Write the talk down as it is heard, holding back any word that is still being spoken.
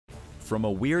From a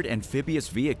weird amphibious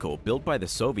vehicle built by the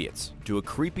Soviets to a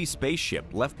creepy spaceship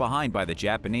left behind by the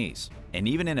Japanese, and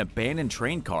even an abandoned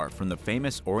train car from the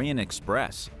famous Orient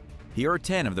Express, here are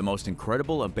 10 of the most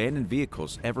incredible abandoned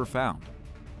vehicles ever found.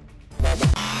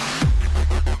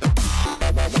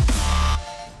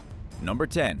 Number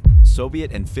 10.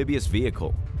 Soviet Amphibious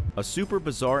Vehicle. A super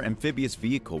bizarre amphibious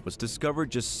vehicle was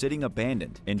discovered just sitting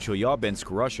abandoned in Chelyabinsk,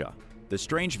 Russia. The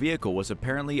strange vehicle was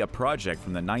apparently a project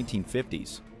from the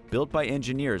 1950s, built by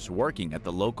engineers working at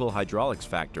the local hydraulics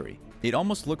factory. It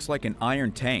almost looks like an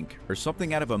iron tank or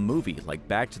something out of a movie like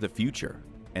Back to the Future,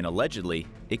 and allegedly,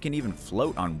 it can even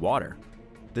float on water.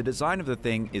 The design of the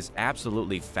thing is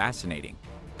absolutely fascinating.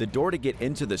 The door to get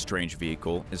into the strange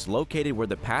vehicle is located where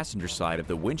the passenger side of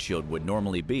the windshield would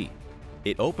normally be.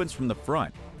 It opens from the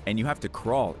front, and you have to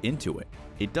crawl into it.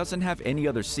 It doesn't have any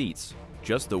other seats,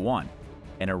 just the one,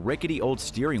 and a rickety old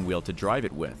steering wheel to drive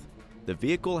it with. The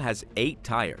vehicle has 8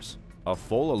 tires, a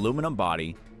full aluminum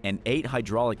body, and 8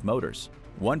 hydraulic motors,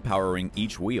 one powering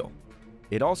each wheel.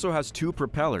 It also has 2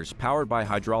 propellers powered by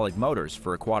hydraulic motors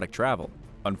for aquatic travel.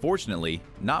 Unfortunately,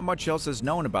 not much else is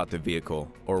known about the vehicle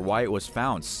or why it was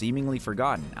found seemingly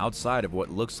forgotten outside of what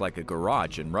looks like a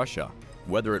garage in Russia.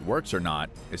 Whether it works or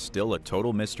not is still a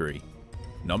total mystery.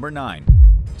 Number 9.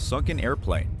 Sunken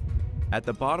Airplane. At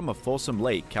the bottom of Folsom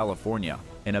Lake, California,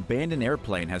 an abandoned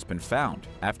airplane has been found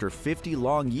after 50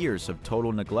 long years of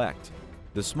total neglect.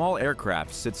 The small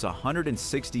aircraft sits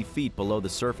 160 feet below the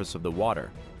surface of the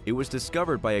water. It was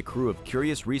discovered by a crew of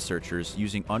curious researchers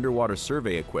using underwater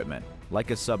survey equipment,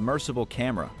 like a submersible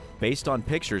camera. Based on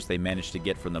pictures they managed to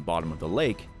get from the bottom of the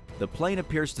lake, the plane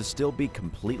appears to still be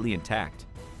completely intact.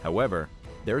 However,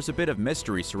 there is a bit of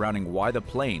mystery surrounding why the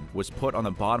plane was put on the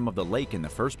bottom of the lake in the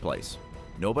first place.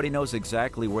 Nobody knows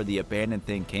exactly where the abandoned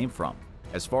thing came from.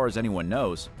 As far as anyone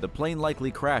knows, the plane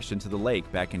likely crashed into the lake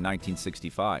back in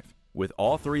 1965, with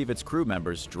all 3 of its crew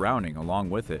members drowning along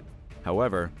with it.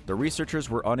 However, the researchers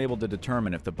were unable to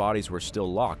determine if the bodies were still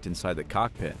locked inside the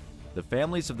cockpit. The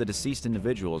families of the deceased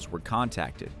individuals were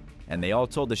contacted, and they all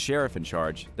told the sheriff in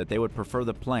charge that they would prefer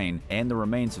the plane and the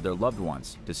remains of their loved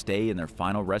ones to stay in their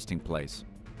final resting place.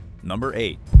 Number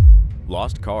 8.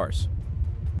 Lost Cars.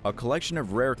 A collection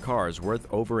of rare cars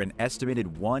worth over an estimated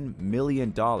 $1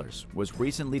 million was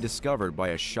recently discovered by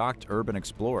a shocked urban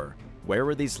explorer. Where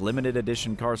were these limited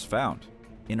edition cars found?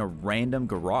 In a random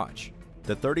garage.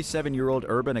 The 37-year-old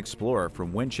urban explorer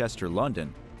from Winchester,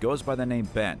 London, goes by the name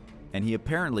Ben, and he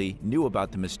apparently knew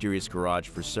about the mysterious garage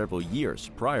for several years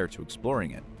prior to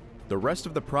exploring it. The rest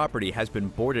of the property has been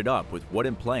boarded up with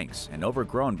wooden planks and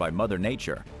overgrown by Mother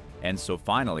Nature, and so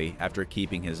finally, after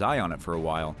keeping his eye on it for a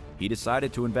while, he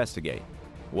decided to investigate.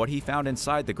 What he found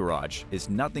inside the garage is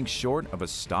nothing short of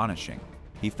astonishing.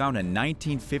 He found a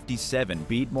 1957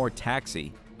 Beadmore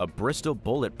Taxi, a Bristol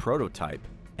Bullet prototype,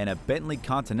 and a Bentley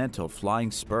Continental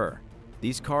Flying Spur.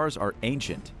 These cars are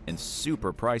ancient and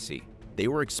super pricey. They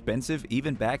were expensive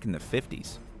even back in the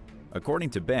 50s.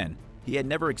 According to Ben, he had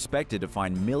never expected to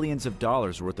find millions of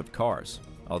dollars worth of cars,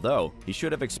 although he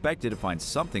should have expected to find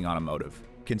something automotive,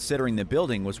 considering the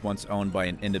building was once owned by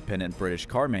an independent British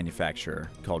car manufacturer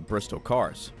called Bristol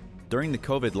Cars. During the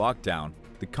COVID lockdown,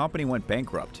 the company went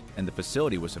bankrupt and the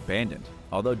facility was abandoned,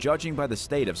 although judging by the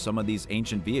state of some of these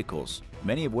ancient vehicles,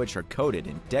 many of which are coated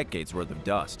in decades worth of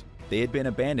dust, they had been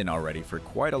abandoned already for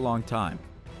quite a long time.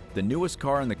 The newest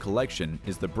car in the collection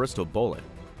is the Bristol Bullet,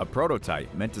 a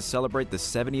prototype meant to celebrate the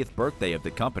 70th birthday of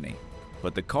the company.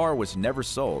 But the car was never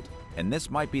sold, and this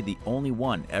might be the only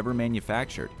one ever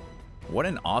manufactured. What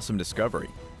an awesome discovery!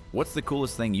 What's the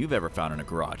coolest thing you've ever found in a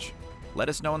garage? Let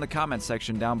us know in the comments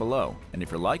section down below, and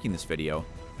if you're liking this video,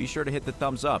 be sure to hit the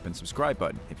thumbs up and subscribe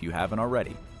button if you haven't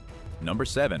already. Number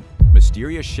 7.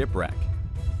 Mysterious Shipwreck.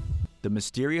 The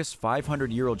mysterious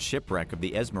 500-year-old shipwreck of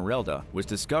the Esmeralda was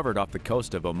discovered off the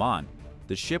coast of Oman.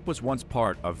 The ship was once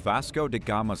part of Vasco da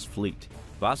Gama's fleet.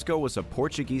 Vasco was a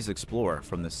Portuguese explorer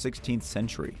from the 16th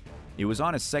century. It was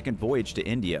on his second voyage to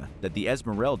India that the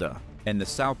Esmeralda and the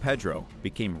São Pedro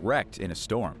became wrecked in a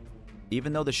storm.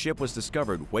 Even though the ship was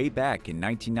discovered way back in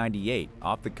 1998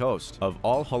 off the coast of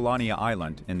Al Halania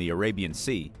Island in the Arabian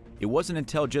Sea, it wasn't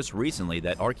until just recently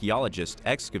that archaeologists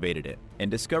excavated it and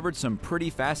discovered some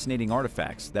pretty fascinating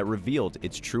artifacts that revealed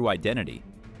its true identity.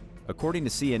 According to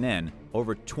CNN,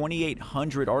 over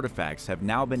 2,800 artifacts have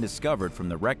now been discovered from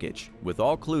the wreckage, with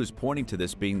all clues pointing to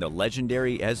this being the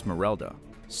legendary Esmeralda.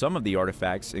 Some of the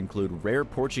artifacts include rare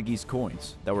Portuguese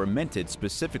coins that were minted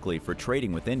specifically for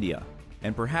trading with India.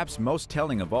 And perhaps most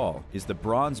telling of all is the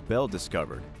bronze bell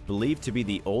discovered, believed to be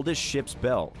the oldest ship's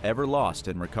bell ever lost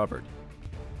and recovered.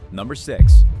 Number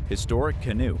 6. Historic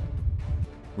Canoe.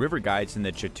 River guides in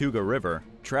the Chattooga River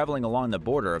traveling along the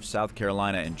border of South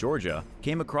Carolina and Georgia,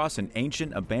 came across an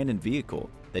ancient abandoned vehicle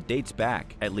that dates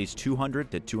back at least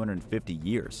 200 to 250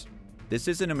 years. This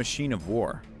isn't a machine of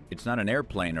war. It's not an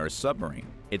airplane or a submarine.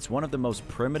 It's one of the most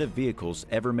primitive vehicles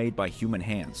ever made by human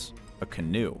hands, a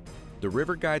canoe. The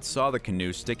river guides saw the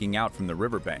canoe sticking out from the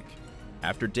riverbank.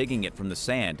 After digging it from the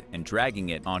sand and dragging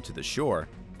it onto the shore,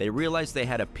 they realized they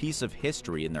had a piece of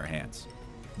history in their hands.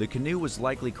 The canoe was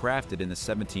likely crafted in the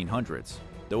 1700s,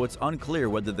 though it's unclear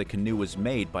whether the canoe was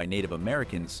made by Native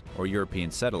Americans or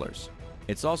European settlers.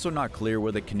 It's also not clear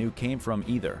where the canoe came from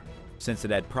either, since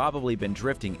it had probably been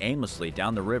drifting aimlessly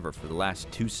down the river for the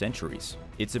last 2 centuries.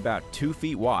 It's about 2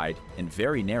 feet wide and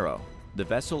very narrow. The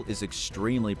vessel is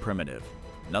extremely primitive.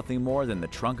 Nothing more than the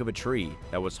trunk of a tree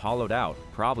that was hollowed out,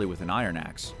 probably with an iron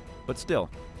axe. But still,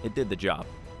 it did the job.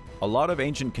 A lot of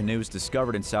ancient canoes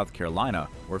discovered in South Carolina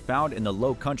were found in the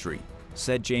low country,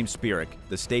 said James Spierick,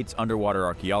 the state's underwater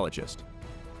archaeologist.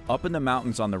 Up in the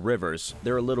mountains on the rivers,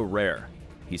 they're a little rare,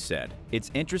 he said.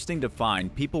 It's interesting to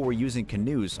find people were using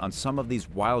canoes on some of these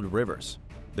wild rivers.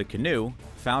 The canoe,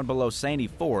 found below Sandy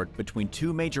Ford between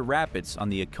 2 major rapids on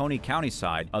the Oconee County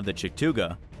side of the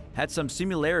Chattooga, had some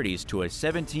similarities to a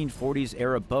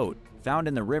 1740s-era boat found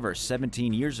in the river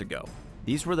 17 years ago.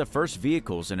 These were the first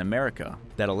vehicles in America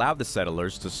that allowed the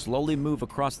settlers to slowly move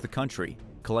across the country,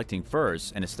 collecting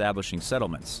furs and establishing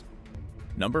settlements.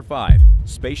 Number 5.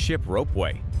 Spaceship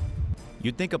Ropeway.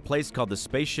 You'd think a place called the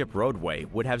Spaceship Roadway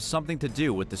would have something to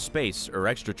do with the space or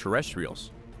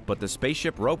extraterrestrials, but the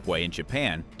Spaceship Ropeway in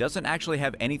Japan doesn't actually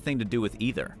have anything to do with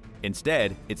either.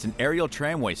 Instead, it's an aerial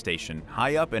tramway station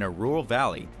high up in a rural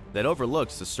valley that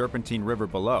overlooks the Serpentine River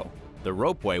below. The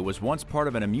ropeway was once part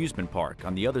of an amusement park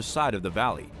on the other side of the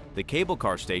valley. The cable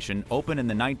car station opened in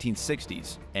the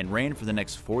 1960s and ran for the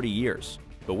next 40 years.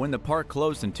 But when the park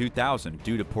closed in 2000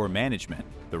 due to poor management,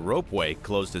 the ropeway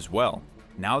closed as well.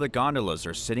 Now the gondolas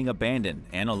are sitting abandoned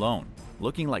and alone,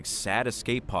 looking like sad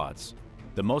escape pods.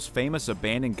 The most famous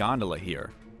abandoned gondola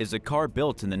here is a car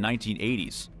built in the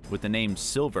 1980s with the name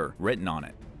Silver written on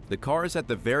it. The car is at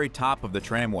the very top of the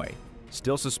tramway,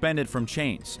 still suspended from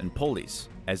chains and pulleys,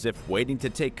 as if waiting to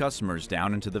take customers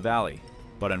down into the valley.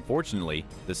 But unfortunately,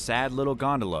 the sad little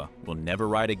gondola will never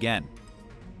ride again.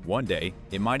 One day,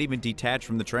 it might even detach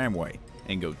from the tramway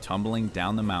and go tumbling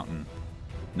down the mountain.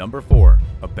 Number 4.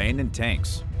 Abandoned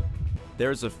tanks.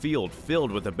 There's a field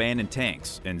filled with abandoned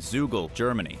tanks in Zugel,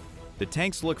 Germany. The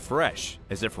tanks look fresh,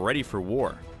 as if ready for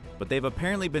war, but they've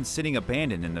apparently been sitting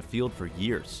abandoned in the field for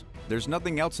years. There's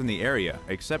nothing else in the area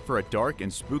except for a dark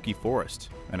and spooky forest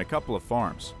and a couple of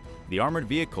farms. The armored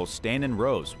vehicles stand in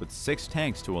rows with 6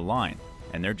 tanks to a line,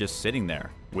 and they're just sitting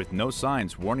there, with no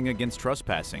signs warning against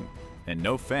trespassing, and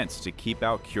no fence to keep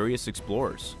out curious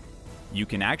explorers. You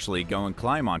can actually go and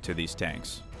climb onto these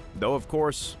tanks, though of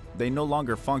course, they no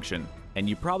longer function, and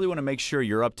you probably want to make sure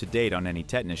you're up to date on any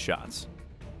tetanus shots.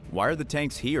 Why are the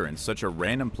tanks here in such a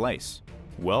random place?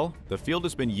 Well, the field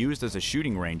has been used as a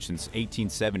shooting range since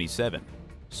 1877.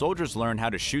 Soldiers learned how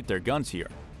to shoot their guns here.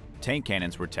 Tank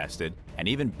cannons were tested, and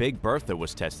even Big Bertha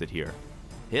was tested here.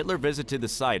 Hitler visited the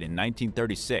site in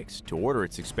 1936 to order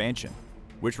its expansion,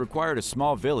 which required a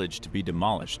small village to be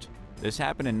demolished. This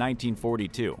happened in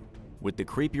 1942, with the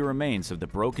creepy remains of the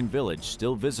broken village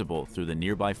still visible through the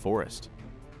nearby forest.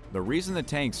 The reason the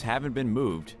tanks haven't been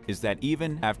moved is that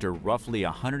even after roughly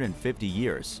 150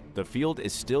 years, the field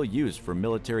is still used for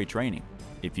military training.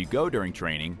 If you go during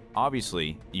training,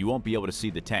 obviously, you won't be able to see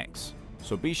the tanks,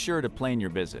 so be sure to plan your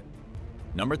visit.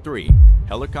 Number 3.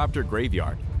 Helicopter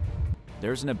Graveyard.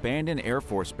 There's an abandoned Air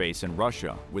Force base in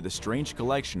Russia with a strange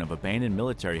collection of abandoned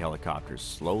military helicopters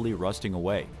slowly rusting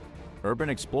away. Urban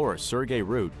explorer Sergei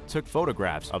Root took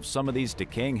photographs of some of these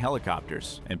decaying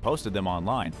helicopters and posted them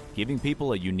online, giving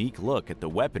people a unique look at the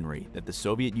weaponry that the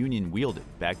Soviet Union wielded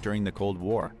back during the Cold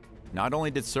War. Not only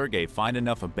did Sergei find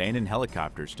enough abandoned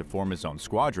helicopters to form his own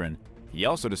squadron, he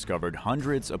also discovered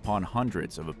hundreds upon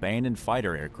hundreds of abandoned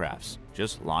fighter aircrafts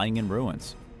just lying in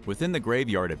ruins. Within the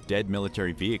graveyard of dead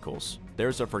military vehicles,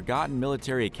 there's a forgotten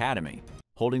military academy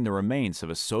holding the remains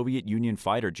of a Soviet Union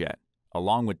fighter jet,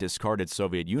 along with discarded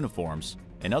Soviet uniforms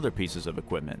and other pieces of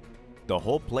equipment. The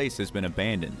whole place has been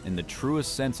abandoned in the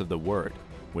truest sense of the word,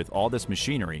 with all this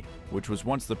machinery, which was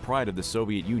once the pride of the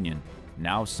Soviet Union,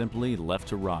 now simply left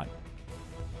to rot.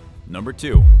 Number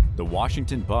 2. The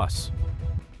Washington Bus.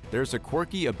 There's a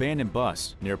quirky abandoned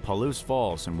bus near Palouse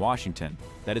Falls in Washington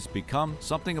that has become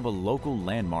something of a local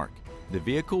landmark. The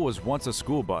vehicle was once a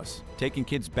school bus, taking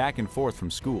kids back and forth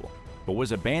from school, but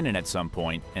was abandoned at some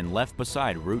point and left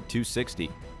beside Route 260.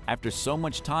 After so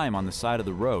much time on the side of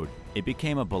the road, it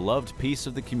became a beloved piece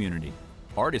of the community.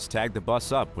 Artists tagged the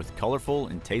bus up with colorful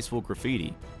and tasteful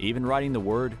graffiti, even writing the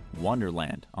word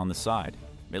Wonderland on the side.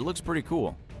 It looks pretty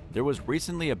cool. There was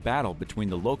recently a battle between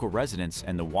the local residents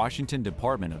and the Washington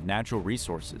Department of Natural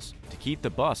Resources to keep the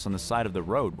bus on the side of the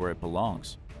road where it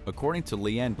belongs. According to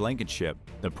Leanne Blankenship,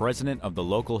 the president of the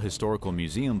local historical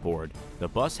museum board, the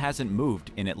bus hasn't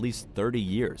moved in at least 30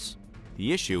 years.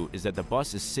 The issue is that the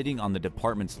bus is sitting on the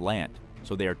department's land,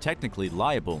 so they are technically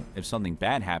liable if something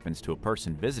bad happens to a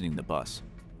person visiting the bus.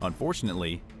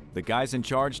 Unfortunately, the guys in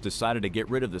charge decided to get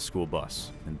rid of the school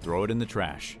bus and throw it in the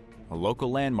trash. A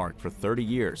local landmark for 30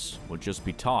 years will just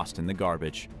be tossed in the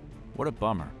garbage. What a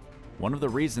bummer. One of the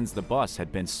reasons the bus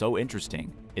had been so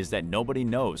interesting is that nobody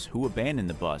knows who abandoned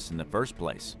the bus in the first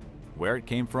place, where it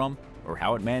came from, or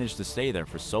how it managed to stay there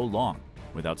for so long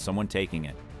without someone taking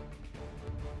it.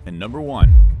 And number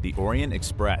 1, the Orient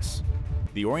Express.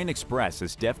 The Orient Express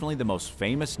is definitely the most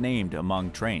famous named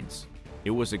among trains.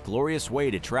 It was a glorious way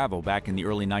to travel back in the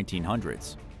early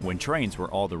 1900s, when trains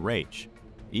were all the rage.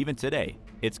 Even today,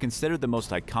 it's considered the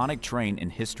most iconic train in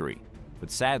history. But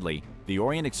sadly, the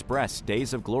Orient Express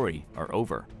days of glory are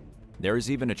over. There is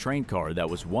even a train car that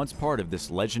was once part of this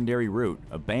legendary route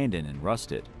abandoned and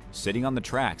rusted, sitting on the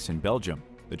tracks in Belgium.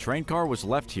 The train car was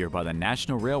left here by the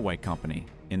National Railway Company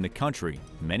in the country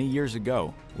many years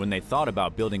ago when they thought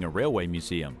about building a railway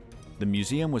museum. The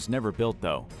museum was never built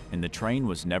though, and the train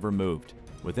was never moved.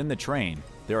 Within the train,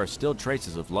 there are still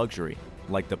traces of luxury,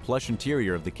 like the plush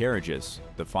interior of the carriages,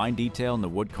 the fine detail in the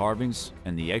wood carvings,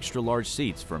 and the extra-large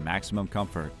seats for maximum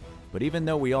comfort. But even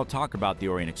though we all talk about the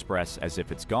Orient Express as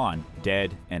if it's gone,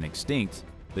 dead, and extinct,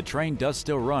 the train does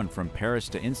still run from Paris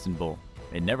to Istanbul.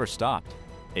 It never stopped.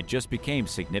 It just became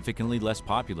significantly less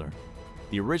popular.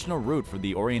 The original route for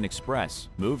the Orient Express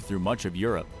moved through much of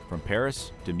Europe, from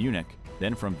Paris to Munich,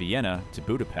 then from Vienna to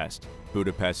Budapest,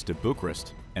 Budapest to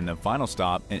Bucharest, and the final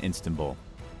stop in Istanbul.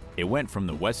 It went from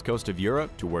the west coast of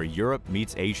Europe to where Europe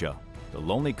meets Asia. The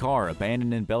lonely car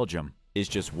abandoned in Belgium is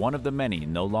just one of the many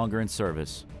no longer in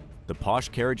service. The posh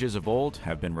carriages of old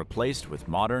have been replaced with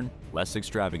modern, less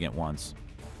extravagant ones.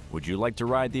 Would you like to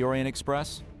ride the Orient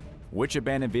Express? Which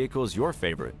abandoned vehicle is your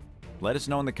favorite? Let us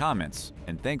know in the comments,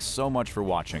 and thanks so much for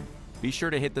watching. Be sure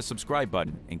to hit the subscribe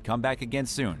button and come back again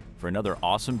soon for another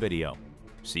awesome video.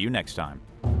 See you next time.